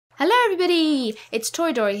Hello everybody, it's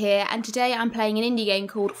Toridori here, and today I'm playing an indie game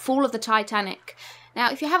called Fall of the Titanic.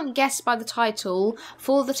 Now, if you haven't guessed by the title,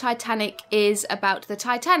 Fall of the Titanic is about the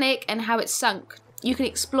Titanic and how it sunk. You can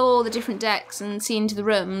explore the different decks and see into the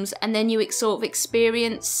rooms, and then you sort of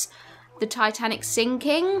experience the Titanic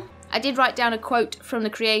sinking. I did write down a quote from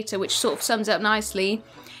the creator which sort of sums it up nicely.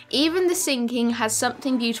 Even the sinking has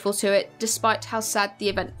something beautiful to it, despite how sad the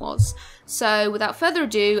event was. So without further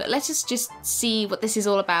ado, let us just see what this is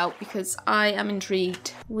all about, because I am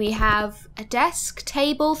intrigued. We have a desk,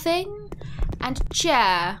 table thing, and a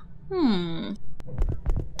chair. My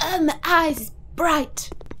eyes is bright.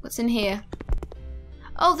 What's in here?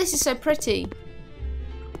 Oh, this is so pretty.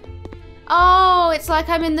 Oh, it's like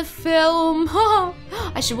I'm in the film.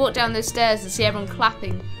 I should walk down those stairs and see everyone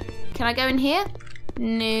clapping. Can I go in here?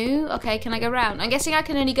 No. Okay, can I go round? I'm guessing I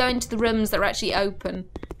can only go into the rooms that are actually open.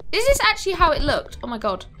 Is this actually how it looked? Oh my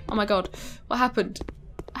god. Oh my god. What happened?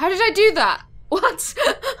 How did I do that? What?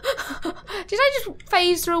 Did I just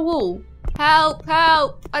phase through a wall? Help,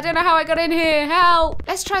 help. I don't know how I got in here. Help.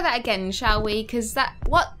 Let's try that again, shall we? Because that,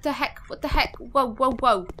 what the heck? What the heck? Whoa, whoa,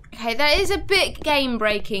 whoa. Okay, that is a bit game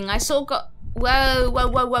breaking. I sort of got, whoa, whoa,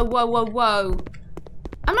 whoa, whoa, whoa, whoa, whoa.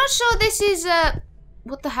 I'm not sure this is,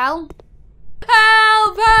 what the hell?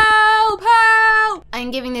 Help, help, help.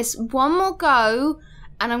 I'm giving this one more go,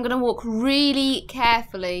 and I'm gonna walk really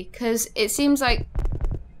carefully, because it seems like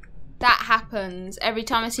that happens every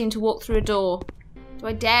time I seem to walk through a door. Do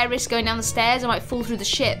I dare risk going down the stairs? I might fall through the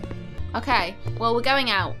ship. Okay, well, we're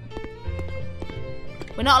going out.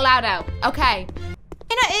 We're not allowed out. Okay.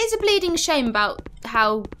 You know, it is a bleeding shame about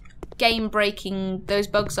how game-breaking those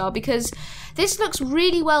bugs are, because this looks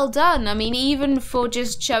really well done. I mean, even for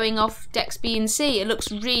just showing off decks B and C, it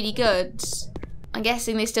looks really good. I'm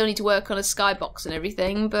guessing they still need to work on a skybox and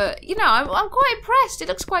everything, but, you know, I'm quite impressed. It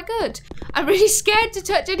looks quite good. I'm really scared to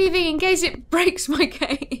touch anything in case it breaks my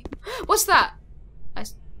game. What's that?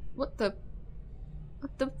 What the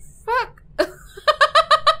fuck?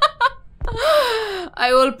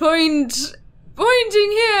 I will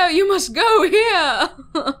pointing here. You must go here.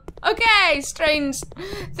 Okay, strange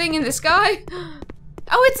thing in the sky.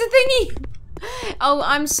 Oh, it's a thingy. Oh,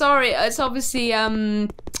 I'm sorry. It's obviously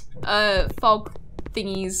fog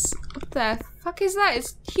thingies. What the fuck is that?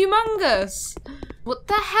 It's humongous. What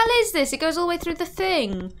the hell is this? It goes all the way through the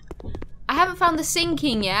thing. I haven't found the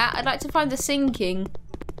sinking yet. I'd like to find the sinking.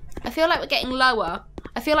 I feel like we're getting lower.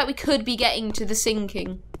 I feel like we could be getting to the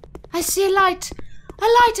sinking. I see a light. A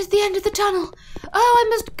light at the end of the tunnel. Oh, I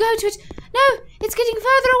must go to it. No, it's getting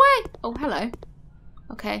further away. Oh, hello.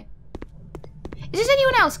 Okay. Does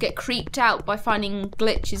anyone else get creeped out by finding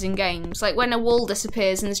glitches in games? Like when a wall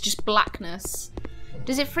disappears and there's just blackness.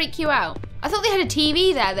 Does it freak you out? I thought they had a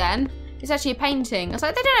TV there then. It's actually a painting. I was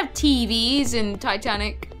like, they don't have TVs in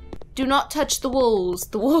Titanic. Do not touch the walls.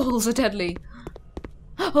 The walls are deadly.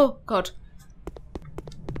 Oh, God.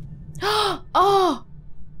 Oh!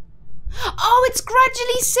 Oh, it's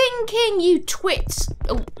gradually sinking, you twits.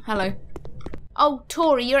 Oh, hello. Oh,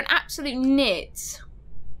 Tori, you're an absolute nit.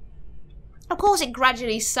 Of course it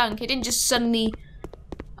gradually sunk. It didn't just suddenly...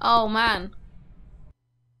 Oh, man.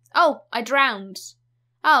 Oh, I drowned.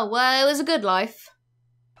 Oh, well, it was a good life.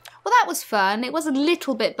 Well, that was fun. It was a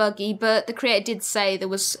little bit buggy, but the creator did say there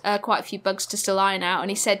was quite a few bugs to still iron out,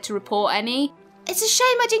 and he said to report any. It's a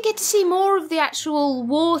shame I didn't get to see more of the actual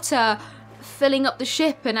water filling up the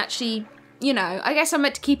ship and actually, you know, I guess I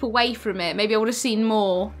meant to keep away from it. Maybe I would have seen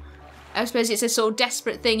more. I suppose it's a sort of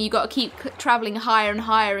desperate thing. You've got to keep travelling higher and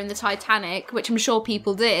higher in the Titanic, which I'm sure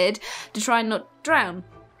people did, to try and not drown.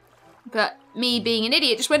 But me being an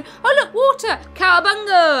idiot just went, oh look, water,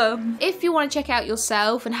 cowabunga! If you want to check out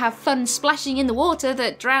yourself and have fun splashing in the water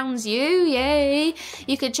that drowns you, yay,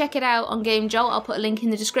 you can check it out on Game Jolt. I'll put a link in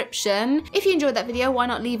the description. If you enjoyed that video, why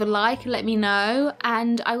not leave a like and let me know,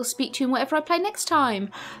 and I will speak to you in whatever I play next time.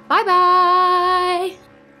 Bye bye!